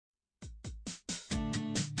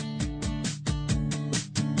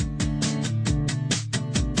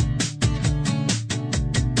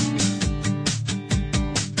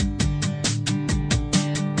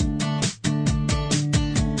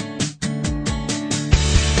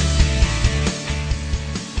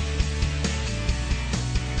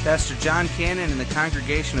Pastor Jon Cannon and the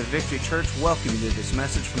congregation of Victory Church welcome you to this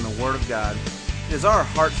message from the Word of God. It is our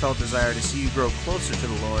heartfelt desire to see you grow closer to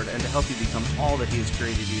the Lord and to help you become all that He has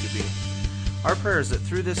created you to be. Our prayer is that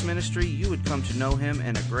through this ministry you would come to know Him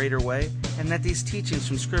in a greater way, and that these teachings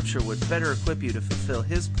from Scripture would better equip you to fulfill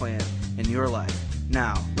His plan in your life.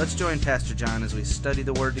 Now, let's join Pastor Jon as we study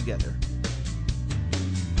the Word together.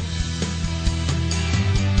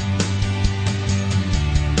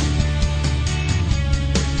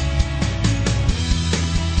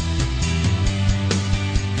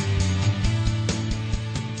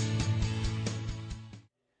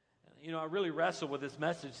 I really wrestle with this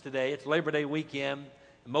message today. It's Labor Day weekend.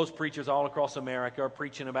 And most preachers all across America are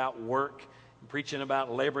preaching about work, preaching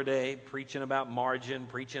about Labor Day, preaching about margin,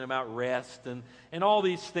 preaching about rest, and all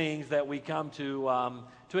these things that we come to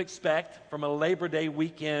expect from a Labor Day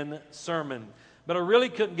weekend sermon. But I really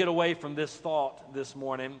couldn't get away from this thought this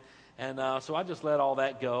morning, and so I just let all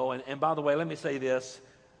that go. And by the way, let me say this.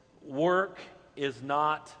 Work is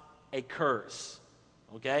not a curse,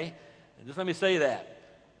 okay? And just let me say that.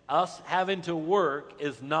 Us having to work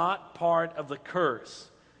is not part of the curse.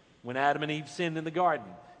 When Adam and Eve sinned in the garden,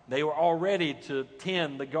 they were all ready to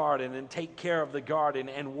tend the garden and take care of the garden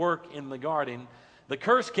and work in the garden. The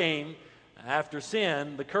curse came after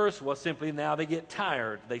sin. The curse was simply now they get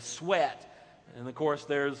tired, they sweat. And of course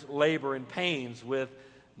there's labor and pains with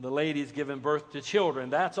the ladies giving birth to children.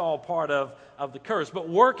 That's all part of the curse. But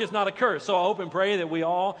work is not a curse. So I hope and pray that we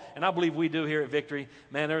all, and I believe we do here at Victory,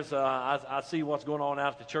 man, there's I see what's going on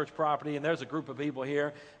out at the church property, and there's a group of people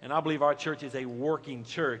here, and I believe our church is a working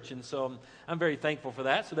church. And so I'm very thankful for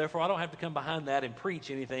that. So therefore, I don't have to come behind that and preach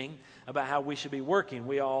anything about how we should be working.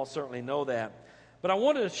 We all certainly know that. But I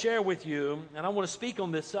want to share with you, and I want to speak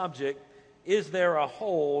on this subject, is there a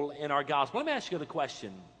hole in our gospel? Let me ask you the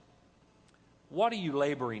question. What are you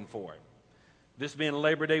laboring for? This being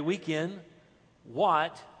Labor Day weekend,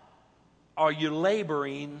 what are you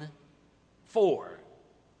laboring for?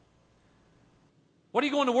 What are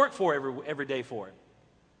you going to work for every day for?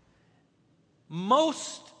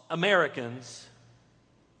 Most Americans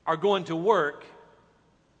are going to work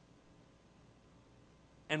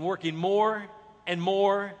and working more and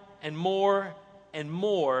more and more and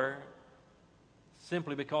more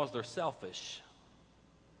simply because they're selfish.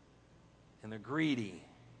 And they're greedy.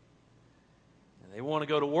 And they want to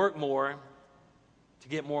go to work more to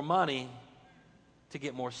get more money, to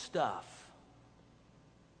get more stuff.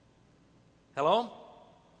 Hello?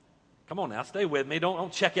 Come on now, stay with me.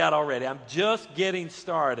 Don't check out already. I'm just getting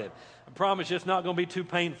started. I promise you it's not going to be too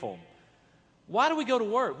painful. Why do we go to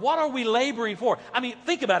work? What are we laboring for? I mean,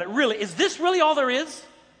 think about it, really. Is this really all there is?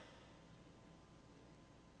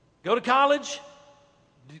 Go to college,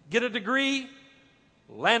 get a degree,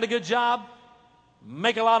 land a good job,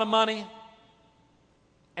 make a lot of money,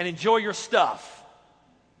 and enjoy your stuff.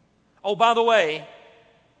 Oh, by the way,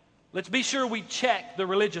 let's be sure we check the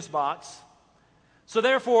religious box. So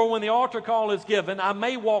therefore, when the altar call is given, I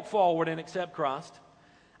may walk forward and accept Christ.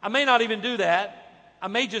 I may not even do that. I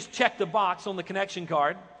may just check the box on the connection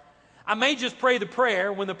card. I may just pray the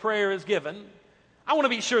prayer when the prayer is given. I want to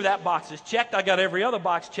be sure that box is checked. I got every other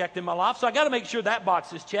box checked in my life, so I got to make sure that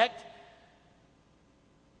box is checked.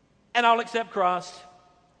 And I'll accept Christ,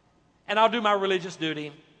 and I'll do my religious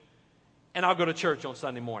duty, and I'll go to church on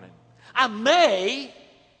Sunday morning. I may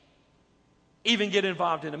even get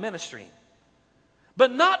involved in a ministry,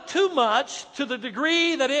 but not too much to the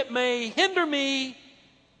degree that it may hinder me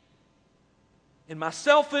in my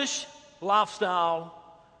selfish lifestyle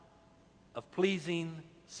of pleasing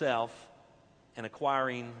self and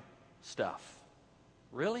acquiring stuff.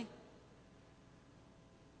 Really?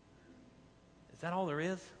 Is that all there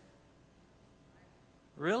is?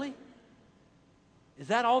 Really? Is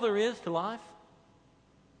that all there is to life?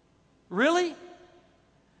 Really?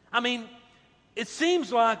 I mean, it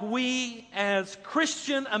seems like we as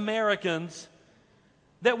Christian Americans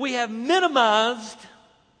that we have minimized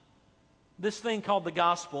this thing called the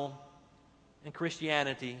gospel and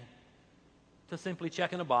Christianity to simply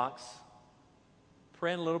checking a box,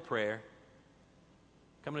 praying a little prayer,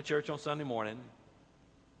 coming to church on Sunday morning,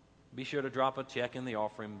 be sure to drop a check in the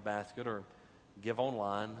offering basket or give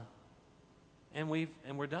online, and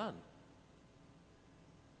we're done.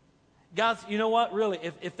 Guys, you know what? Really,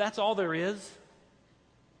 if that's all there is,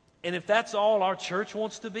 and if that's all our church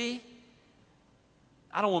wants to be,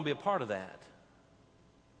 I don't want to be a part of that.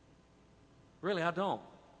 Really, I don't.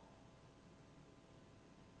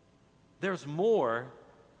 There's more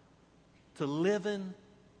to living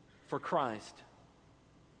for Christ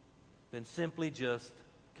than simply just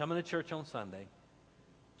coming to church on Sunday,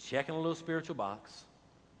 checking a little spiritual box,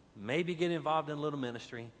 maybe get involved in a little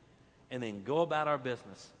ministry, and then go about our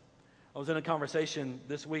business. I was in a conversation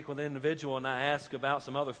this week with an individual, and I asked about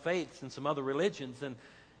some other faiths and some other religions,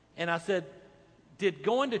 and I said, did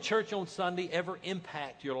going to church on Sunday ever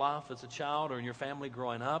impact your life as a child or in your family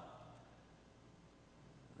growing up?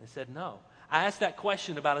 They said no. I asked that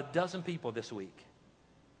question about a dozen people this week.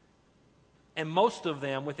 And most of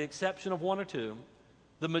them, with the exception of one or two,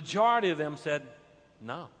 the majority of them said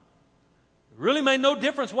no. It really made no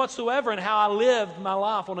difference whatsoever in how I lived my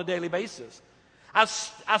life on a daily basis. I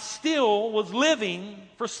still was living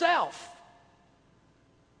for self.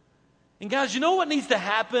 And guys, you know what needs to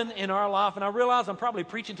happen in our life? And I realize I'm probably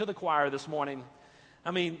preaching to the choir this morning.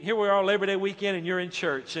 I mean, here we are Labor Day weekend and you're in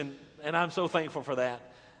church, and I'm so thankful for that.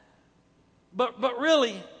 But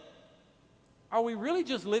really, are we really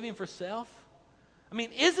just living for self? I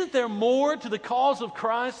mean, isn't there more to the cause of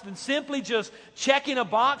Christ than simply just checking a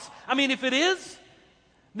box? I mean, if it is,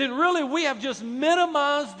 then really we have just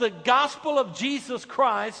minimized the gospel of Jesus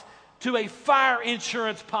Christ to a fire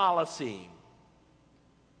insurance policy.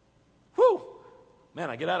 Whew! Man,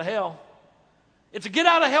 I get out of hell. It's a get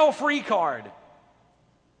out of hell free card.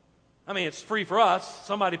 I mean, it's free for us.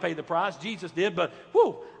 Somebody paid the price. Jesus did, but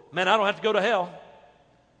whew, man, I don't have to go to hell.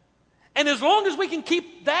 And as long as we can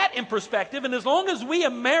keep that in perspective, and as long as we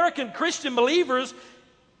American Christian believers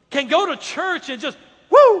can go to church and just,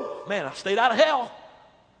 whoo, man, I stayed out of hell,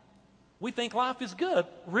 we think life is good.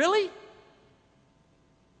 Really?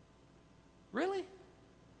 Really?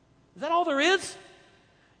 Is that all there is?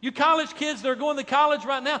 You college kids that are going to college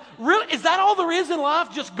right now, really? Is that all there is in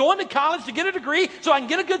life? Just going to college to get a degree so I can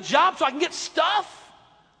get a good job, so I can get stuff?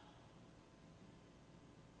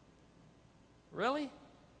 Really?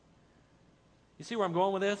 You see where I'm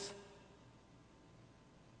going with this?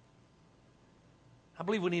 I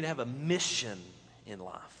believe we need to have a mission in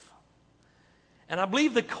life. And I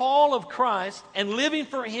believe the call of Christ and living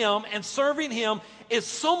for Him and serving Him is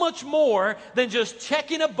so much more than just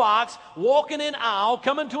checking a box, walking an aisle,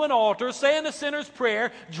 coming to an altar, saying the sinner's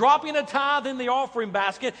prayer, dropping a tithe in the offering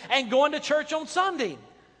basket, and going to church on Sunday.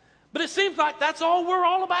 But it seems like that's all we're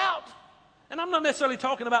all about. And I'm not necessarily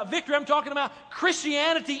talking about Victory. I'm talking about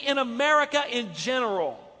Christianity in America in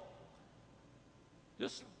general.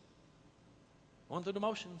 Just going through the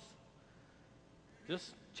motions.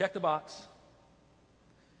 Just check the box.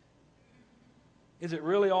 Is it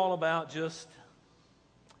really all about just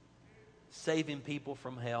saving people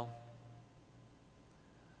from hell?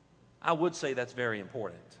 I would say that's very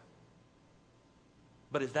important.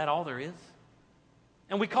 But is that all there is?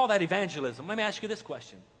 And we call that evangelism. Let me ask you this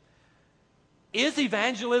question. Is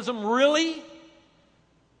evangelism really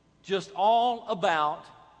just all about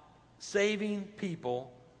saving people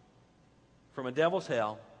from a devil's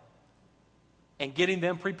hell and getting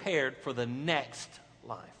them prepared for the next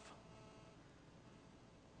life?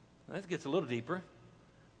 Now, this gets a little deeper,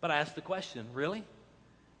 but I ask the question, really?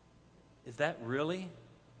 Is that really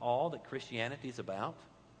all that Christianity is about?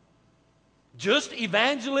 Just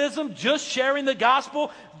evangelism, just sharing the gospel,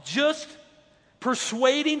 just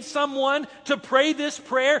persuading someone to pray this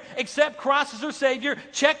prayer, accept Christ as their Savior,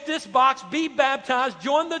 check this box, be baptized,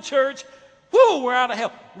 join the church, whoo, we're out of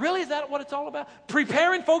hell. Really, is that what it's all about?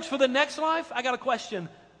 Preparing folks for the next life? I got a question.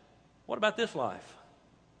 What about this life?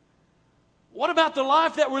 What about the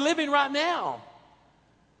life that we're living right now?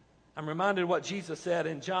 I'm reminded of what Jesus said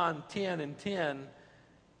in John 10:10.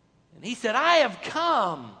 And He said, I have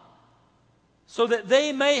come so that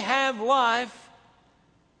they may have life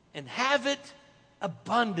and have it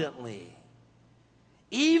abundantly,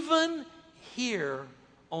 even here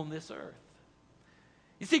on this earth.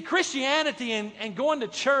 You see, Christianity and going to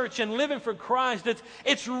church and living for Christ,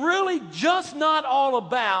 it's really just not all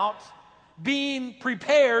about being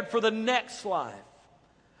prepared for the next life.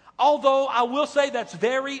 Although I will say that's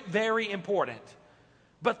very, very important.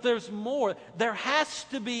 But there's more. There has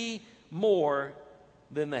to be more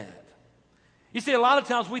than that. You see, a lot of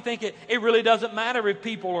times we think it really doesn't matter if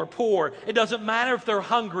people are poor. It doesn't matter if they're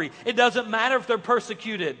hungry. It doesn't matter if they're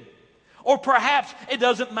persecuted. Or perhaps it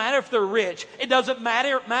doesn't matter if they're rich. It doesn't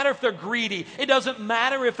matter if they're greedy. It doesn't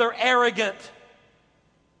matter if they're arrogant.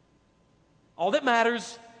 All that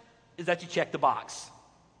matters is that you check the box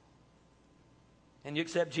and you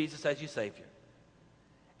accept Jesus as your Savior.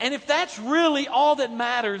 And if that's really all that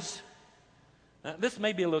matters, now this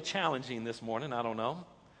may be a little challenging this morning, I don't know.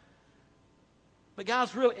 But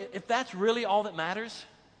guys, really, if that's really all that matters,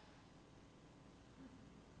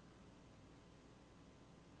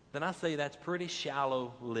 then I say that's pretty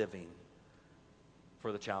shallow living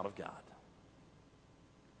for the child of God.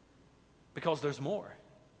 Because there's more.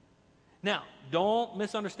 Now, don't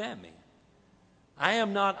misunderstand me. I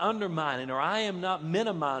am not undermining or I am not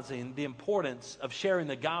minimizing the importance of sharing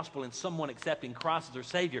the gospel and someone accepting Christ as their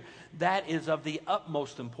Savior. That is of the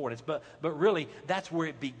utmost importance. But really, that's where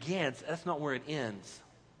it begins. That's not where it ends.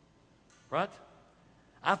 Right?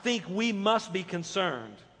 I think we must be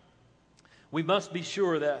concerned. We must be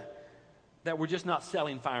sure that we're just not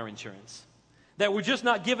selling fire insurance. That we're just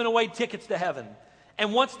not giving away tickets to heaven.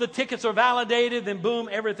 And once the tickets are validated, then boom,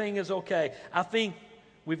 everything is okay. I think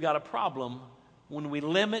we've got a problem when we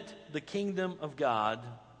limit the kingdom of God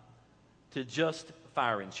to just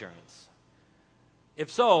fire insurance.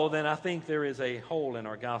 If so, then I think there is a hole in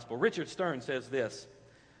our gospel. Richard Stern says this.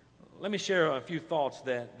 Let me share a few thoughts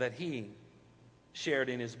that he shared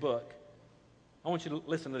in his book. I want you to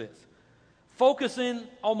listen to this. Focusing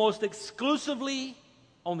almost exclusively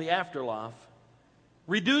on the afterlife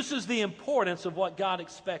reduces the importance of what God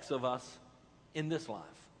expects of us in this life.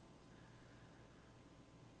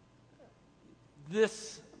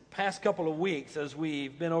 This past couple of weeks, as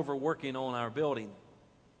we've been over working on our building,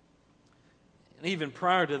 and even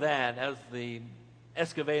prior to that, as the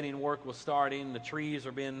excavating work was starting, the trees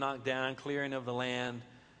are being knocked down, clearing of the land,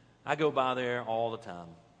 I go by there all the time.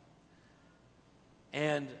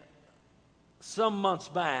 And some months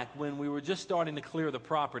back, when we were just starting to clear the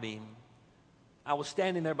property, I was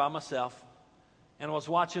standing there by myself, and I was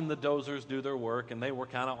watching the dozers do their work, and they were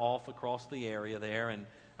kind of off across the area there, and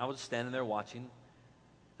I was standing there watching.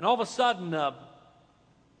 And all of a sudden, a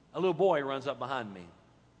little boy runs up behind me.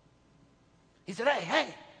 He said, hey,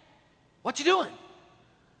 what you doing?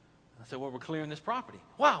 I said, well, we're clearing this property.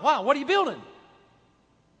 Wow, what are you building?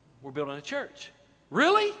 We're building a church.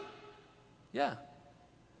 Really? Yeah.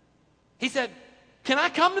 He said, can I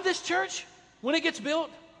come to this church when it gets built?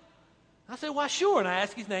 I said, why, sure. And I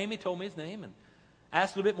asked his name. He told me his name and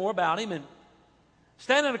asked a little bit more about him. And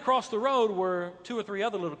standing across the road were 2 or 3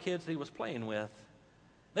 other little kids that he was playing with.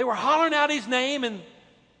 They were hollering out his name, and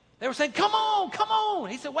they were saying, come on.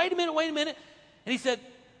 He said, wait a minute. And he said,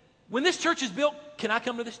 when this church is built, can I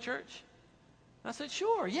come to this church? I said,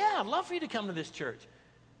 sure, yeah, I'd love for you to come to this church.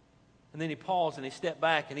 And then he paused, and he stepped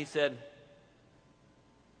back, and he said,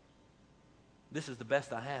 this is the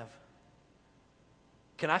best I have.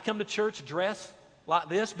 Can I come to church dressed like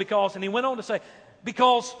this? And he went on to say,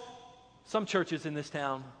 because some churches in this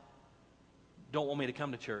town don't want me to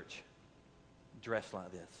come to church dressed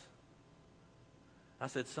like this. I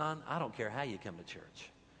said, son, I don't care how you come to church.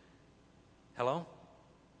 Hello?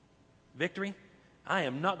 Victory? I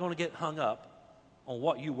am not going to get hung up on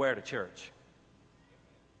what you wear to church.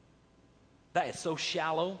 That is so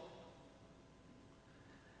shallow.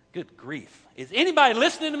 Good grief. Is anybody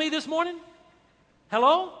listening to me this morning?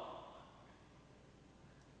 Hello?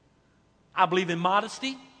 I believe in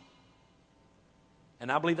modesty,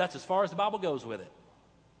 and I believe that's as far as the Bible goes with it.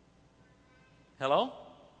 Hello?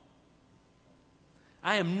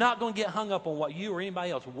 I am not going to get hung up on what you or anybody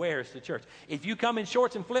else wears to church. If you come in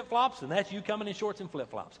shorts and flip-flops, then that's you coming in shorts and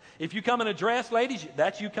flip-flops. If you come in a dress, ladies,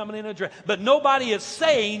 that's you coming in a dress. But nobody is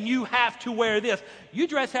saying you have to wear this. You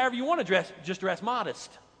dress however you want to dress, just dress modest.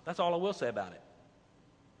 That's all I will say about it.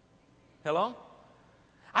 Hello?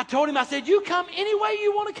 I told him, I said, you come any way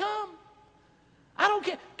you want to come. I don't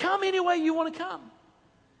care. Come any way you want to come.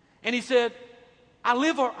 And he said, I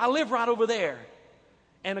live right over there.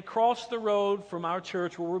 And across the road from our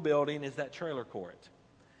church where we're building is that trailer court.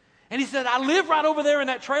 And he said, I live right over there in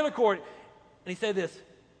that trailer court. And he said this,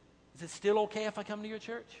 is it still okay if I come to your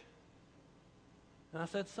church? And I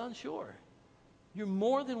said, son, sure. You're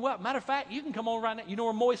more than welcome. Matter of fact, you can come on right now. You know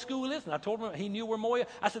where Moy School is? And I told him he knew where Moy is.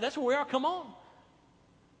 I said, that's where we are. Come on.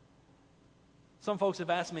 Some folks have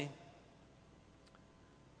asked me,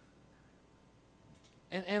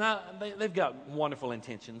 and they've got wonderful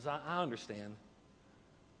intentions. I understand.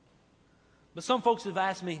 But some folks have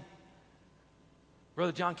asked me,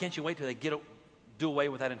 Brother John, can't you wait till they do away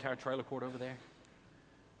with that entire trailer court over there?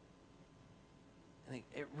 And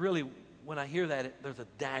it really, when I hear that, there's a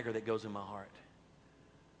dagger that goes in my heart.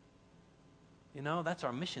 You know, that's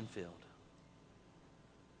our mission field.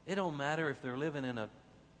 It don't matter if they're living in a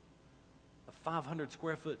 500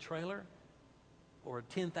 square foot trailer or a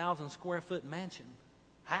 10,000 square foot mansion,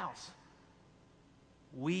 house.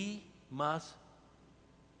 We must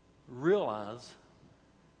realize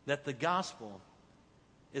that the gospel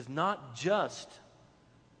is not just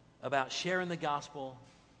about sharing the gospel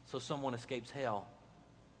so someone escapes hell.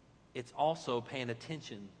 It's also paying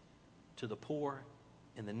attention to the poor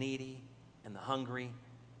and the needy and the hungry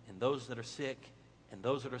and those that are sick and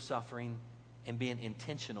those that are suffering and being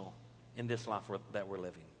intentional in this life that we're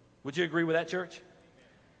living. Would you agree with that, church?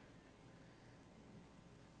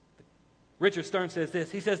 Richard Stern says this.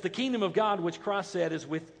 He says, the kingdom of God, which Christ said is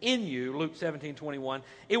within you, Luke 17:21,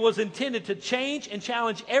 it was intended to change and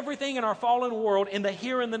challenge everything in our fallen world in the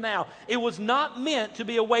here and the now. It was not meant to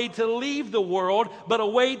be a way to leave the world, but a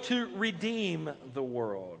way to redeem the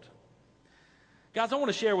world. Guys, I want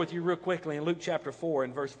to share with you real quickly in Luke chapter 4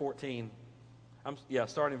 and verse 14.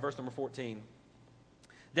 Starting in verse number 14.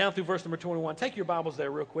 Down through verse number 21. Take your Bibles there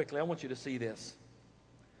real quickly. I want you to see this.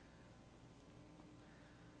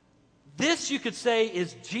 This, you could say,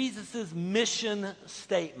 is Jesus' mission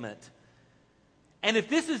statement. And if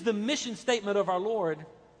this is the mission statement of our Lord,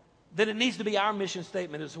 then it needs to be our mission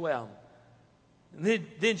statement as well. And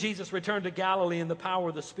then Jesus returned to Galilee in the power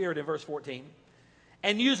of the Spirit in verse 14.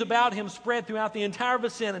 And news about him spread throughout the entire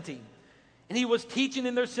vicinity. And he was teaching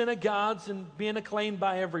in their synagogues and being acclaimed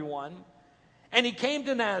by everyone. And he came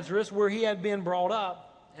to Nazareth where he had been brought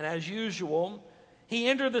up. And as usual, he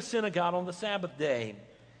entered the synagogue on the Sabbath day.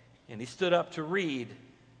 And he stood up to read,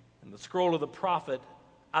 and the scroll of the prophet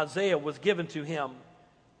Isaiah was given to him.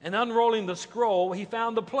 And unrolling the scroll, he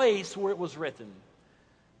found the place where it was written.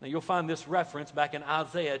 Now you'll find this reference back in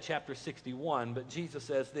Isaiah chapter 61, but Jesus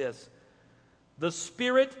says this, the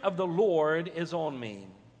Spirit of the Lord is on me,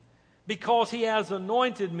 because he has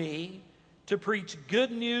anointed me to preach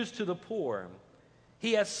good news to the poor.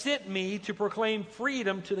 He has sent me to proclaim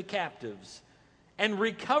freedom to the captives, and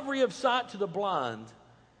recovery of sight to the blind,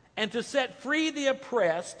 and to set free the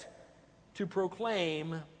oppressed, to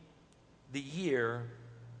proclaim the year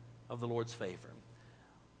of the Lord's favor.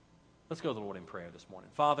 Let's go to the Lord in prayer this morning.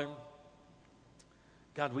 Father,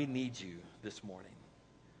 God, we need you this morning.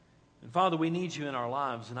 And Father, we need you in our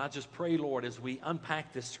lives. And I just pray, Lord, as we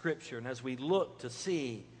unpack this scripture and as we look to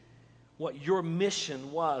see what your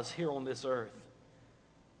mission was here on this earth,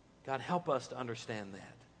 God, help us to understand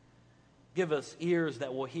that. Give us ears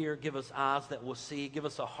that will hear. Give us eyes that will see. Give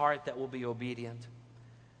us a heart that will be obedient.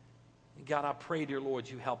 And God, I pray, dear Lord,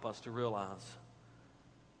 you help us to realize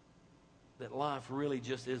that life really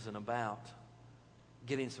just isn't about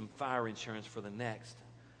getting some fire insurance for the next.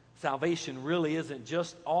 Salvation really isn't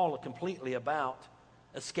just all completely about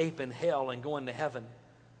escaping hell and going to heaven.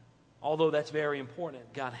 Although that's very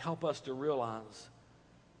important, God, help us to realize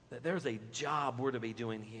that there's a job we're to be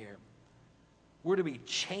doing here. We're to be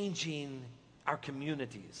changing our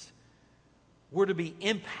communities. We're to be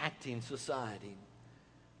impacting society.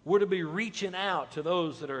 We're to be reaching out to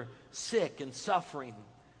those that are sick and suffering.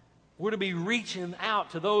 We're to be reaching out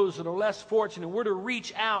to those that are less fortunate. We're to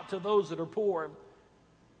reach out to those that are poor.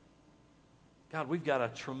 God, we've got a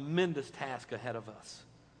tremendous task ahead of us.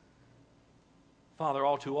 Father,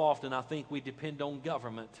 all too often I think we depend on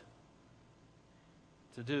government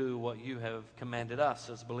to do what you have commanded us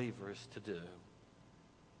as believers to do.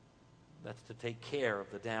 That's to take care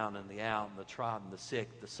of the down and the out and the trodden, the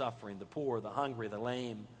sick, the suffering, the poor, the hungry, the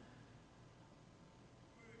lame.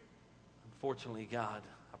 Unfortunately, God,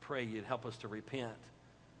 I pray you'd help us to repent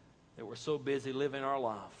that we're so busy living our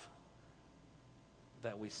life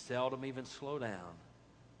that we seldom even slow down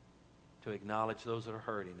to acknowledge those that are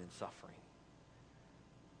hurting and suffering.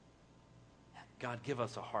 God, give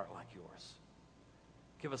us a heart like yours.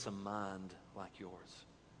 Give us a mind like yours.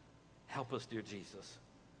 Help us, dear Jesus,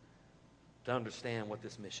 to understand what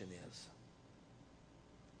this mission is.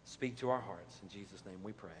 Speak to our hearts. In Jesus' name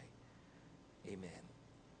we pray. Amen.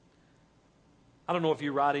 I don't know if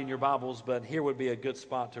you write in your Bibles, but here would be a good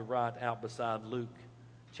spot to write out beside Luke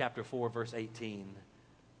chapter 4, verse 18,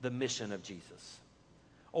 the mission of Jesus,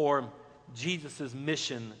 or Jesus'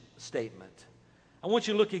 mission statement. I want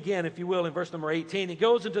you to look again, if you will, in verse number 18. He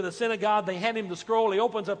goes into the synagogue. They hand him the scroll. He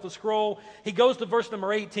opens up the scroll. He goes to verse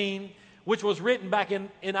number 18, which was written back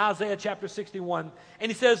in Isaiah chapter 61.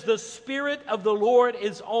 And he says, the Spirit of the Lord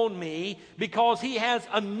is on me because he has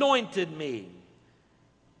anointed me.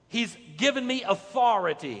 He's given me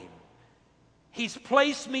authority. He's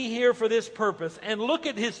placed me here for this purpose. And look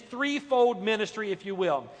at his threefold ministry, if you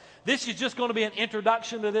will. This is just going to be an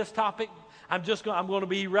introduction to this topic. I'm going to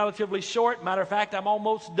be relatively short. Matter of fact, I'm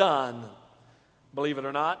almost done, believe it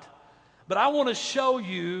or not. But I want to show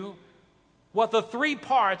you what the three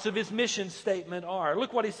parts of his mission statement are.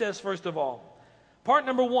 Look what he says first of all. Part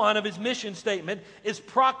number one of his mission statement is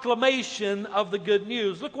proclamation of the good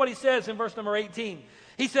news. Look what he says in verse number 18.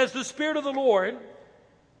 He says, the Spirit of the Lord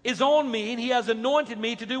is on me, and he has anointed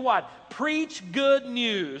me to do what? Preach good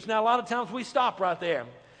news. Now, a lot of times we stop right there,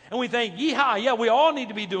 and we think, yeehaw, yeah, we all need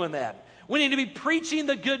to be doing that. We need to be preaching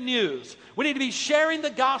the good news. We need to be sharing the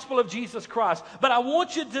gospel of Jesus Christ. But I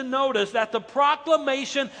want you to notice that the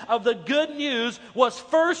proclamation of the good news was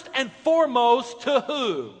first and foremost to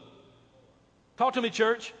who? Talk to me,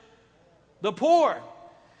 church. The poor.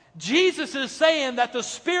 Jesus is saying that the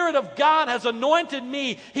Spirit of God has anointed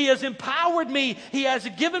me. He has empowered me. He has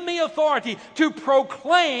given me authority to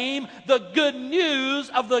proclaim the good news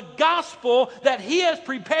of the gospel that He has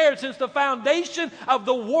prepared since the foundation of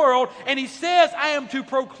the world. And He says, I am to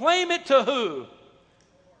proclaim it to who?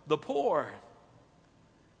 The poor.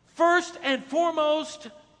 First and foremost,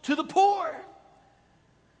 to the poor.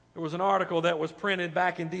 There was an article that was printed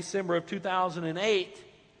back in December of 2008.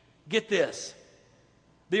 Get this.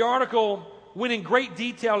 The article went in great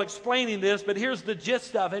detail explaining this, but here's the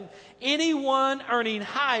gist of it. Anyone earning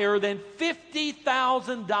higher than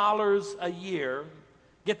 $50,000 a year,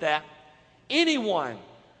 get that, anyone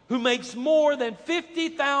who makes more than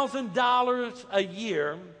 $50,000 a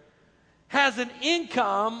year has an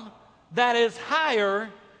income that is higher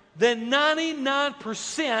than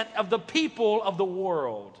 99% of the people of the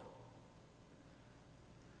world.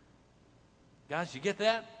 Guys, you get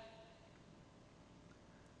that?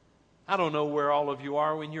 I don't know where all of you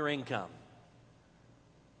are in your income,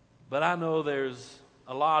 but I know there's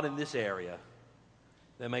a lot in this area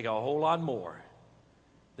that make a whole lot more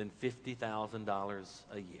than $50,000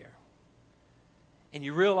 a year. And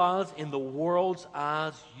you realize in the world's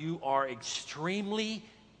eyes, you are extremely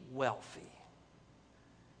wealthy.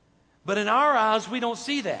 But in our eyes, we don't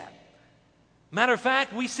see that. Matter of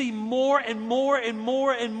fact, we see more and more and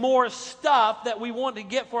more and more stuff that we want to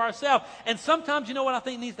get for ourselves. And sometimes, you know what I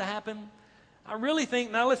think needs to happen? I really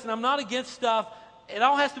think, now listen, I'm not against stuff. It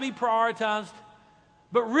all has to be prioritized.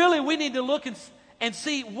 But really, we need to look and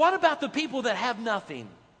see, what about the people that have nothing?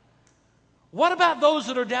 What about those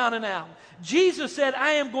that are down and out? Jesus said,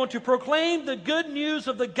 I am going to proclaim the good news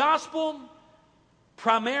of the gospel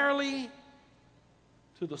primarily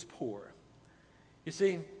to those poor. You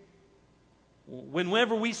see,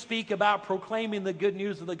 whenever we speak about proclaiming the good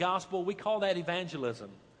news of the gospel, we call that evangelism.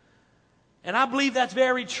 And I believe that's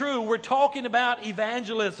very true. We're talking about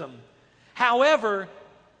evangelism. However,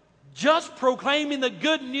 just proclaiming the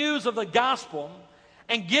good news of the gospel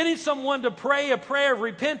and getting someone to pray a prayer of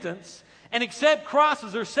repentance and accept Christ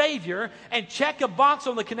as their Savior and check a box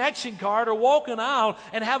on the connection card or walk an aisle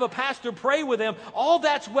and have a pastor pray with them, all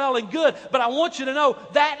that's well and good. But I want you to know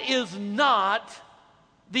that is not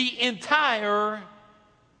the entire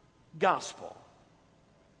gospel.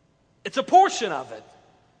 It's a portion of it.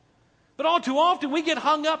 But all too often we get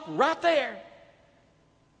hung up right there.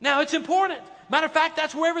 Now it's important. Matter of fact,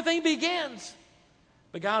 that's where everything begins.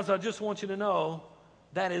 But guys, I just want you to know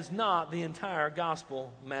that is not the entire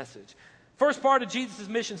gospel message. First part of Jesus'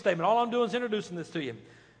 mission statement. All I'm doing is introducing this to you.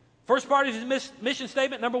 First part of his mission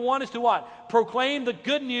statement, number one, is to what? Proclaim the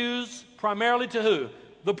good news primarily to who?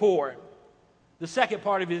 The poor. The second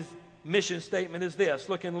part of his mission statement is this.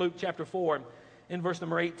 Look in Luke chapter 4 in verse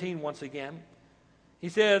number 18 once again. He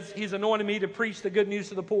says, He's anointed me to preach the good news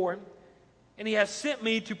to the poor, and He has sent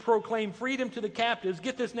me to proclaim freedom to the captives.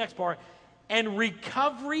 Get this next part. And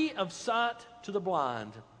recovery of sight to the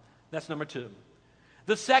blind. That's number two.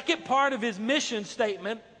 The second part of his mission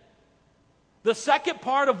statement, the second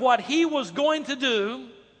part of what he was going to do,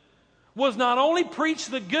 was not only preach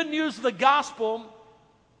the good news of the gospel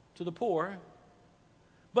to the poor,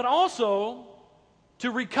 but also to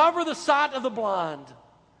recover the sight of the blind.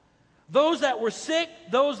 Those that were sick,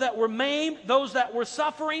 those that were maimed, those that were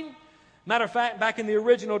suffering. Matter of fact, back in the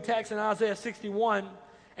original text in Isaiah 61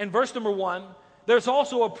 and verse number 1, there's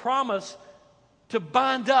also a promise to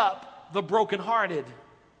bind up the brokenhearted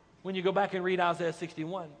when you go back and read Isaiah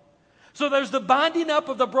 61. So there's the binding up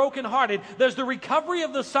of the brokenhearted. There's the recovery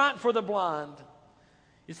of the sight for the blind.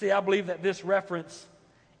 You see, I believe that this reference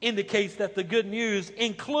indicates that the good news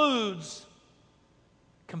includes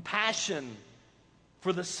compassion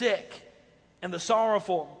for the sick and the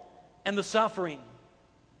sorrowful and the suffering.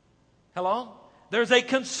 Hello? There's a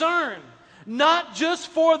concern, not just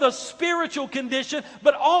for the spiritual condition,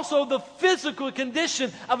 but also the physical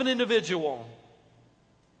condition of an individual.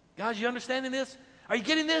 Guys, you understanding this? Are you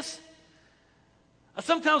getting this?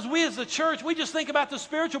 Sometimes we as a church, we just think about the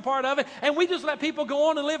spiritual part of it, and we just let people go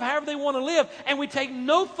on and live however they want to live, and we take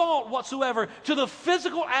no thought whatsoever to the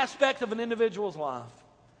physical aspect of an individual's life.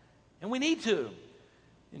 And we need to.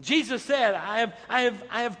 And Jesus said, I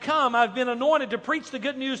have come, I've been anointed to preach the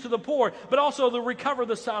good news to the poor, but also to recover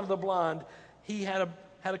the sight of the blind. He had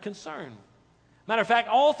a concern. Matter of fact,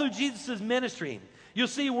 all through Jesus' ministry, you'll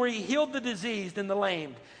see where He healed the diseased and the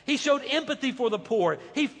lame. He showed empathy for the poor.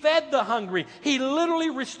 He fed the hungry. He literally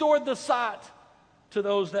restored the sight to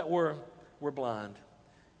those that were blind.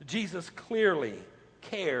 Jesus clearly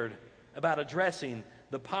cared about addressing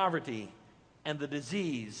the poverty and the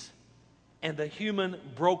disease and the human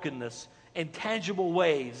brokenness in tangible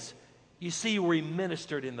ways You see where he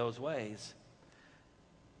ministered in those ways.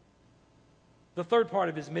 The third part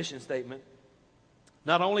of his mission statement,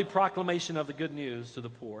 not only proclamation of the good news to the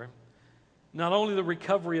poor, not only the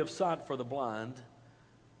recovery of sight for the blind,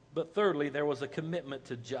 but thirdly, there was a commitment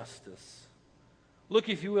to justice. Look,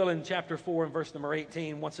 if you will, in chapter 4 and verse number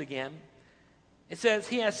 18 once again. It says,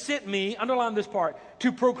 he has sent me, underline this part,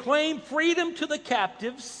 to proclaim freedom to the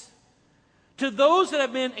captives, to those that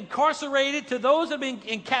have been incarcerated, to those that have been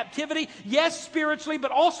in captivity, yes, spiritually,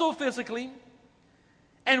 but also physically,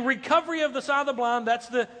 and recovery of the sight of the blind, that's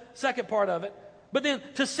the second part of it. But then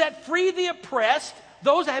to set free the oppressed,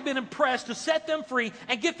 those that have been oppressed, to set them free,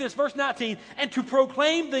 and get this, verse 19, and to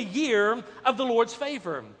proclaim the year of the Lord's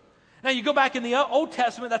favor. Now you go back in the Old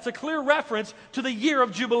Testament, that's a clear reference to the year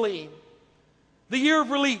of Jubilee, the year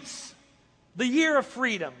of release, the year of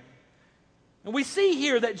freedom. And we see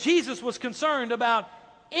here that Jesus was concerned about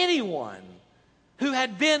anyone who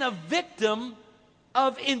had been a victim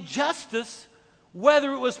of injustice,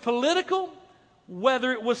 whether it was political,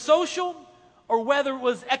 whether it was social, or whether it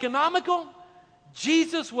was economical.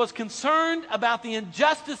 Jesus was concerned about the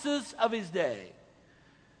injustices of his day.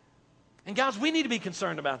 And guys, we need to be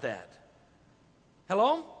concerned about that.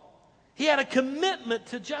 Hello? He had a commitment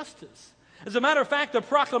to justice. As a matter of fact, the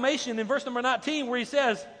proclamation in verse number 19 where he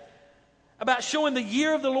says about showing the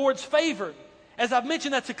year of the Lord's favor, as I've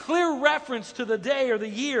mentioned, that's a clear reference to the day, or the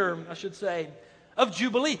year, I should say, of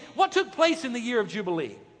Jubilee. What took place in the year of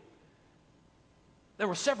Jubilee? There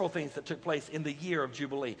were several things that took place in the year of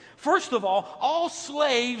Jubilee. First of all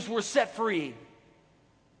slaves were set free.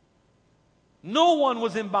 No one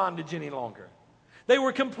was in bondage any longer. They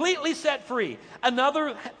were completely set free.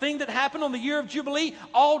 Another thing that happened on the year of Jubilee,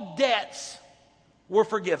 all debts were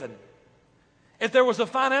forgiven. If there was a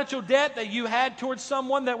financial debt that you had towards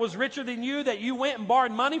someone that was richer than you, that you went and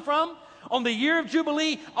borrowed money from, on the year of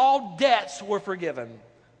Jubilee, all debts were forgiven.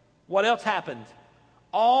 What else happened?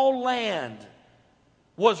 All land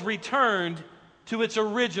was returned to its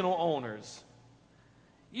original owners.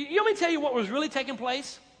 You want me to tell you what was really taking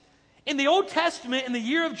place? In the Old Testament, in the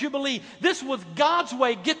year of Jubilee, this was God's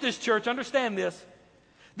way. Get this, church, understand this.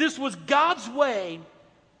 This was God's way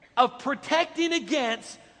of protecting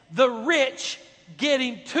against the rich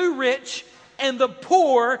getting too rich and the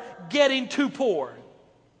poor getting too poor.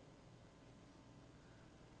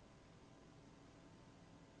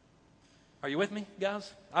 Are you with me,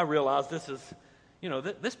 guys? I realize this is,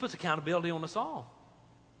 this puts accountability on us all.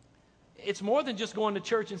 It's more than just going to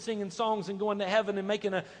church and singing songs and going to heaven and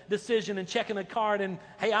making a decision and checking a card and,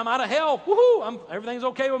 hey, I'm out of hell. Woohoo! Everything's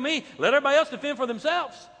okay with me. Let everybody else defend for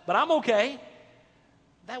themselves, but I'm okay.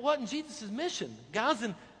 That wasn't Jesus' mission, guys.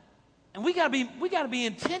 And we got to be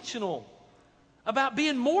intentional about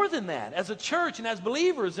being more than that as a church and as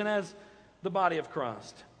believers and as the body of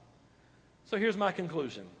Christ. So here's my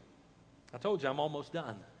conclusion. I told you I'm almost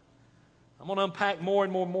done. I'm going to unpack more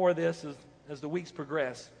and more of this as the weeks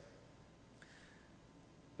progress.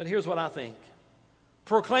 But here's what I think.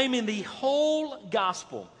 Proclaiming the whole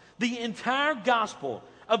gospel, the entire gospel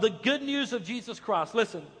of the good news of Jesus Christ,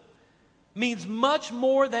 listen, means much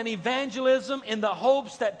more than evangelism in the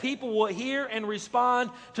hopes that people will hear and respond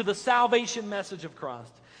to the salvation message of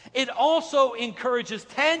Christ. It also encourages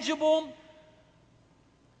tangible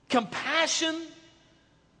compassion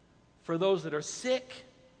for those that are sick,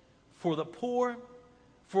 for the poor,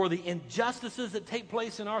 for the injustices that take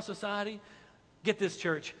place in our society. Get this,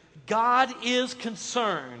 church. God is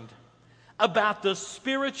concerned about the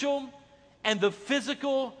spiritual and the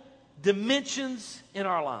physical dimensions in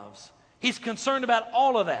our lives. He's concerned about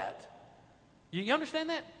all of that. You understand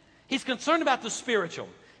that? He's concerned about the spiritual.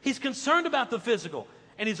 He's concerned about the physical.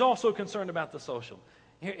 And he's also concerned about the social.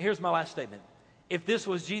 Here's my last statement. If this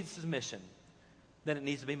was Jesus' mission, then it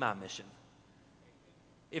needs to be my mission.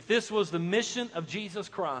 If this was the mission of Jesus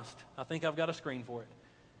Christ, I think I've got a screen for it.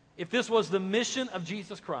 If this was the mission of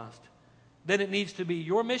Jesus Christ, then it needs to be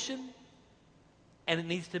your mission, and it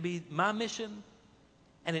needs to be my mission,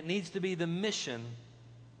 and it needs to be the mission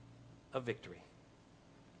of victory.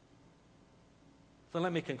 So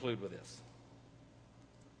let me conclude with this.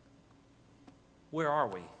 Where are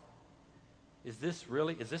we? Is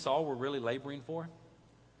this all we're really laboring for?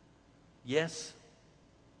 Yes,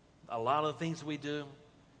 a lot of the things we do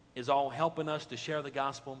is all helping us to share the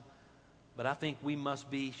gospel, but I think we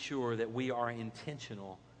must be sure that we are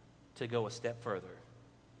intentional to go a step further.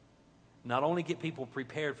 Not only get people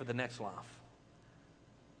prepared for the next life,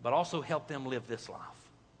 but also help them live this life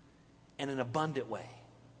in an abundant way,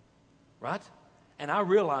 right? And I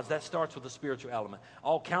realize that starts with the spiritual element.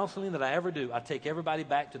 All counseling that I ever do, I take everybody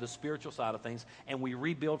back to the spiritual side of things, and we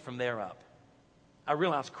rebuild from there up. I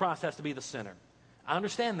realize Christ has to be the center. I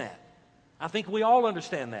understand that. I think we all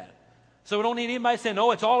understand that. So we don't need anybody saying,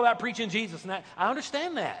 oh, it's all about preaching Jesus and that. I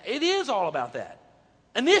understand that. It is all about that,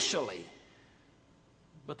 initially.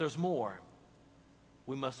 But there's more.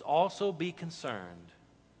 We must also be concerned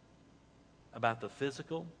about the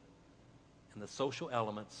physical and the social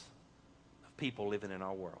elements of people living in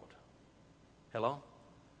our world. Hello?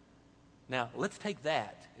 Now, let's take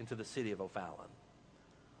that into the city of O'Fallon.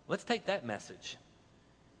 Let's take that message.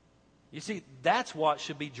 You see, that's what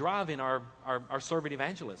should be driving our servant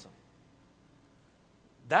evangelism.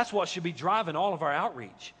 That's what should be driving all of our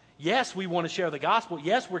outreach. Yes, we want to share the gospel.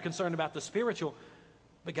 Yes, we're concerned about the spiritual.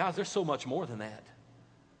 But guys, there's so much more than that.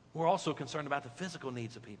 We're also concerned about the physical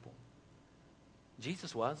needs of people.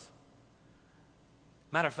 Jesus was.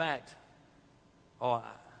 Matter of fact, I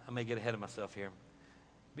may get ahead of myself here.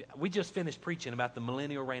 We just finished preaching about the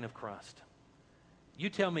millennial reign of Christ. You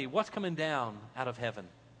tell me, what's coming down out of heaven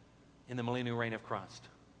in the millennial reign of Christ?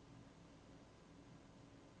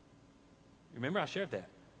 Remember, I shared that.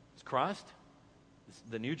 It's Christ. It's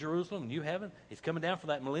the new Jerusalem, new heaven. He's coming down for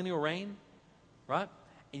that millennial reign, right?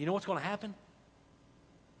 And you know what's going to happen?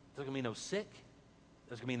 There's going to be no sick.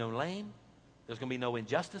 There's going to be no lame. There's going to be no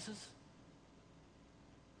injustices.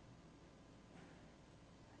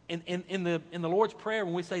 In the Lord's Prayer,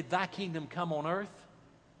 when we say, thy kingdom come on earth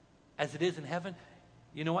as it is in heaven,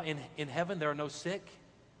 you know what? In heaven, there are no sick.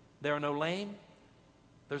 There are no lame.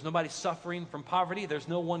 There's nobody suffering from poverty. There's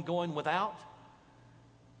no one going without.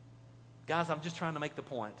 Guys, I'm just trying to make the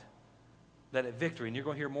point that at Victory, and you're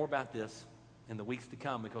going to hear more about this in the weeks to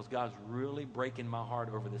come because God's really breaking my heart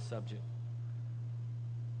over this subject.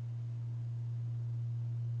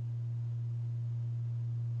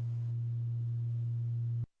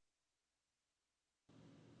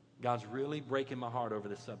 God's really breaking my heart over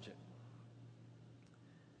this subject.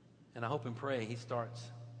 And I hope and pray he starts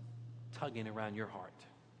tugging around your heart.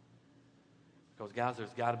 Because, guys,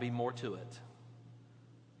 there's got to be more to it.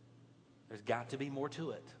 There's got to be more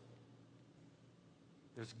to it.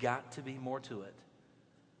 There's got to be more to it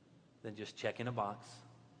than just checking a box,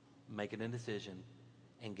 making a decision,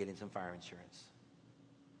 and getting some fire insurance.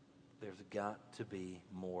 There's got to be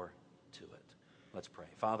more to it. Let's pray.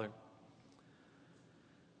 Father,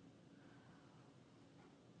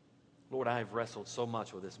 Lord, I have wrestled so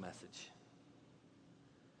much with this message.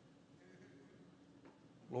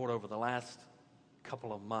 Lord, over the last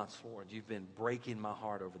couple of months, Lord, you've been breaking my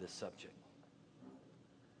heart over this subject.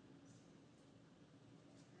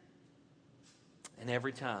 And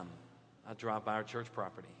every time I drive by our church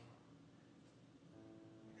property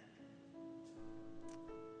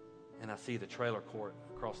and I see the trailer court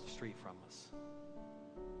across the street from us,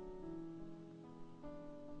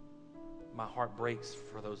 my heart breaks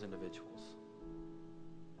for those individuals.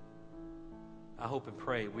 I hope and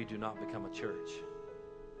pray we do not become a church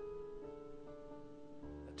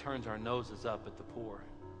that turns our noses up at the poor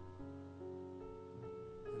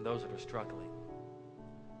and those that are struggling.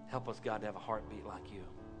 Help us, God, to have a heartbeat like you.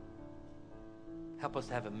 Help us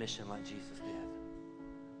to have a mission like Jesus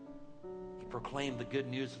did. He proclaimed the good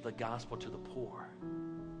news of the gospel to the poor.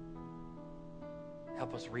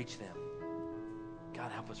 Help us reach them.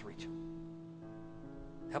 God, help us reach them.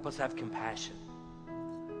 Help us have compassion.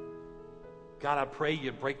 God, I pray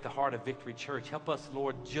you break the heart of Victory Church. Help us,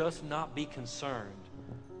 Lord, just not be concerned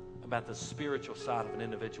about the spiritual side of an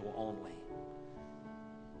individual only.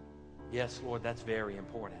 Yes, Lord, that's very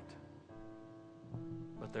important.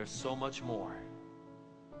 But there's so much more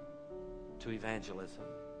to evangelism.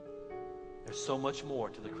 There's so much more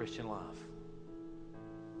to the Christian life.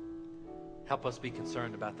 Help us be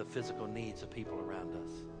concerned about the physical needs of people around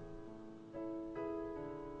us.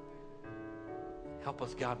 Help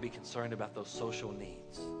us, God, be concerned about those social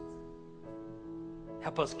needs.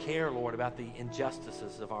 Help us care, Lord, about the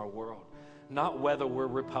injustices of our world. Not whether we're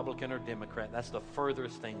Republican or Democrat. That's the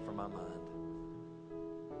furthest thing from my mind.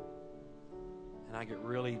 And I get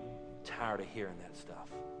really tired of hearing that stuff.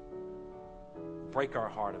 Break our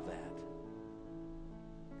heart of that.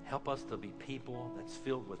 Help us to be people that's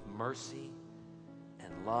filled with mercy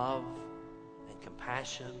and love and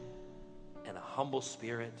compassion and a humble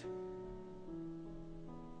spirit.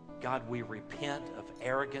 God, we repent of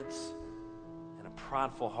arrogance and a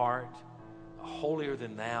prideful heart, a holier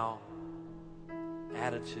than thou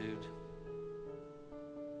attitude.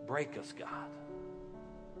 Break us, God.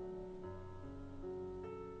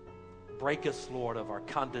 Break us, Lord, of our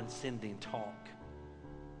condescending talk,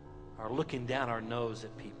 our looking down our nose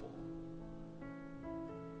at people.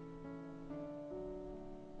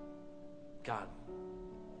 God,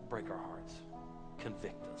 break our hearts.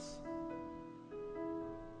 Convict us.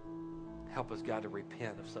 Help us, God, to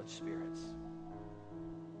repent of such spirits.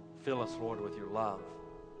 Fill us, Lord, with your love,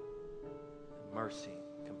 and mercy,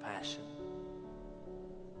 compassion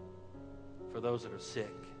for those that are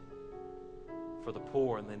sick, for the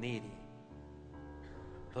poor and the needy,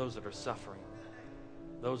 those that are suffering,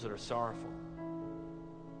 those that are sorrowful.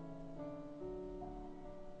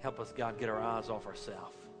 Help us, God, get our eyes off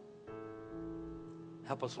ourselves.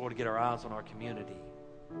 Help us, Lord, to get our eyes on our community.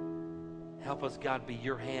 Help us, God, be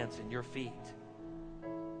your hands and your feet.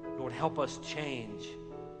 Lord, help us change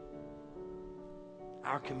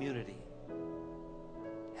our community.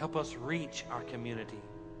 Help us reach our community.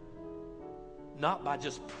 Not by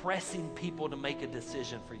just pressing people to make a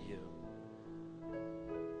decision for you,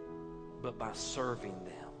 but by serving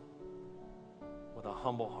them with a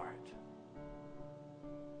humble heart.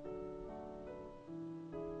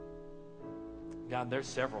 God, there's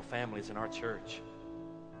several families in our church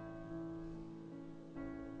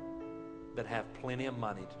that have plenty of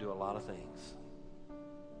money to do a lot of things.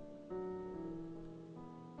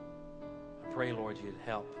 I pray, Lord, you'd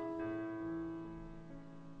help.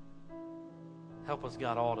 Help us,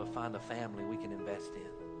 God, all to find a family we can invest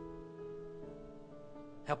in.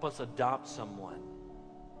 Help us adopt someone,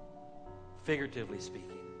 figuratively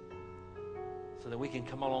speaking, so that we can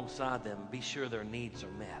come alongside them and be sure their needs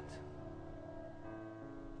are met.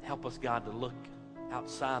 Help us, God, to look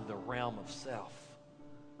outside the realm of self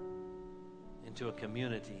into a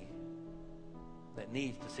community that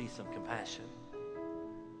needs to see some compassion.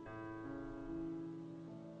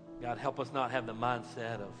 God, help us not have the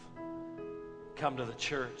mindset of come to the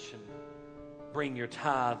church and bring your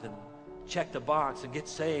tithe and check the box and get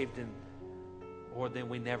saved, or then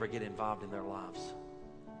we never get involved in their lives.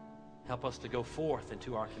 Help us to go forth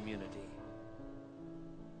into our community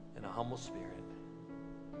in a humble spirit,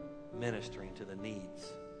 ministering to the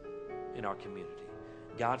needs in our community.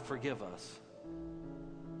 God, forgive us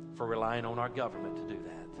for relying on our government to do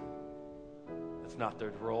that. It's not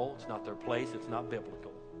their role, it's not their place, it's not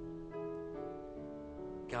biblical.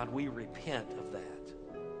 God, we repent of that.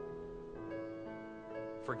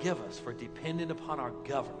 Forgive us for depending upon our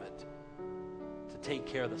government to take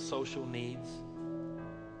care of the social needs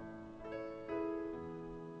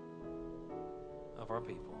of our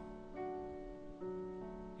people.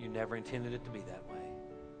 You never intended it to be that way.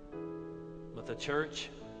 But the church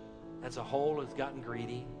as a whole has gotten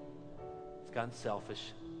greedy. It's gotten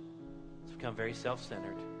selfish. It's become very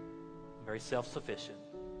self-centered, very self-sufficient,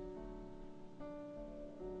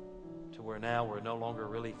 to where now we're no longer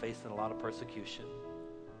really facing a lot of persecution.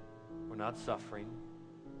 We're not suffering.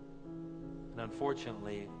 And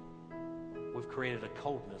unfortunately, we've created a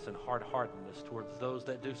coldness and hard-heartedness towards those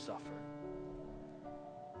that do suffer.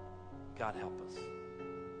 God, help us.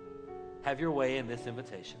 Have your way in this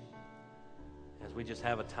invitation as we just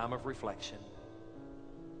have a time of reflection.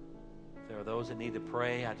 If there are those that need to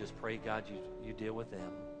pray, I just pray, God, you deal with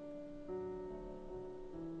them.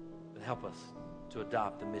 But help us to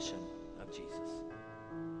adopt the mission of Jesus.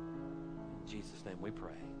 In Jesus' name we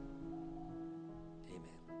pray. Amen.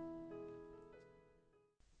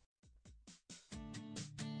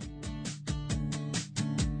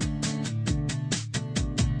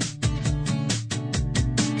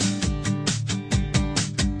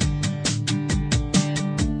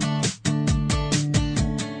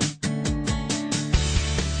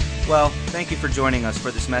 Well, thank you for joining us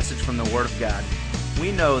for this message from the Word of God.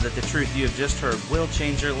 We know that the truth you have just heard will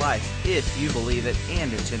change your life if you believe it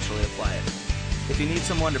and intentionally apply it. If you need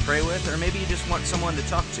someone to pray with, or maybe you just want someone to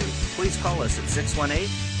talk to, please call us at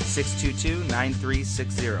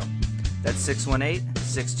 618-622-9360. That's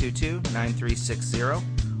 618-622-9360.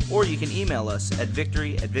 Or you can email us at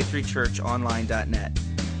victory@victorychurchonline.net.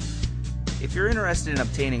 If you're interested in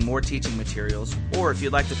obtaining more teaching materials, or if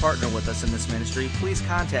you'd like to partner with us in this ministry, please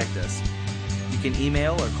contact us. You can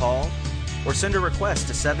email or call, or send a request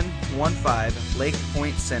to 715 Lake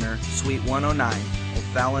Point Center, Suite 109,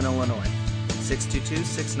 O'Fallon, Illinois,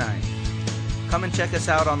 62269. Come and check us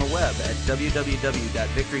out on the web at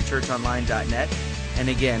www.victorychurchonline.net. And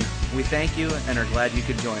again, we thank you and are glad you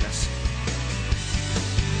could join us.